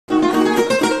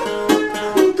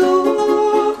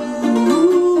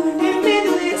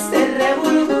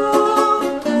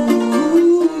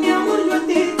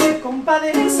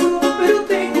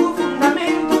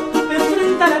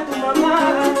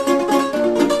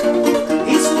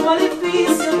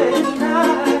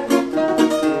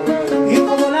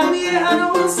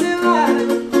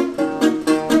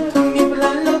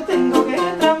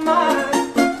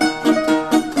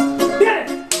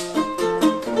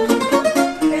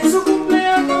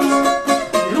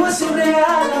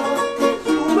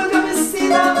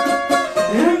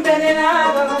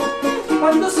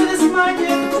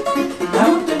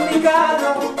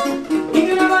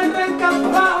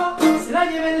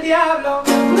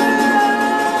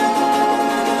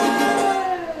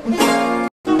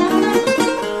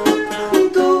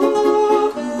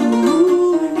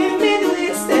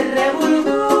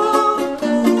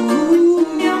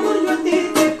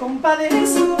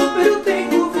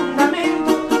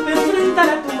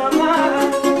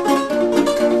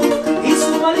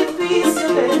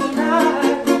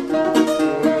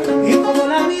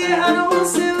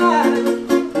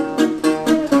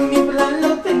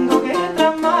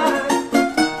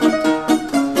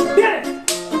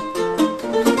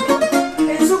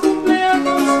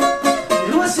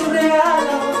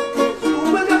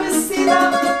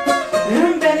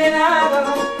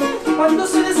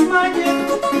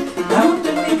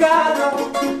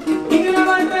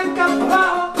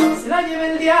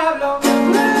diablo.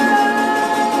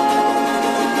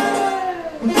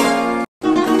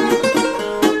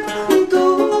 Tú,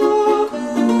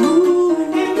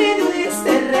 en medio de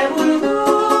este revolú,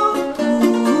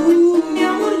 mi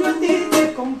amor, yo a ti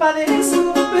te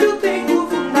compadezco, pero tengo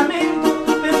fundamento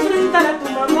para enfrentar a tu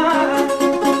mamá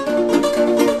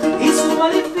y su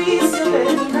maleficio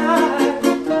terminar.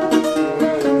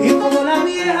 Y como la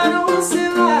vieja no se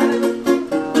va,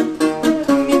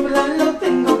 mi plan lo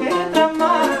tengo que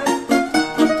tramar.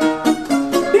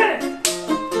 ¡Viene!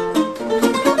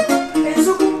 En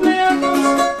su cumpleaños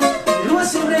le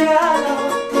hace un regalo,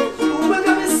 una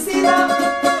cabecita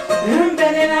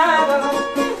envenenada.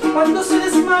 Cuando se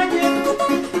desmaye,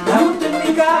 la monto en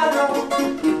mi carro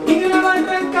y que la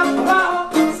barranca para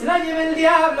abajo se la lleve el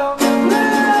diablo.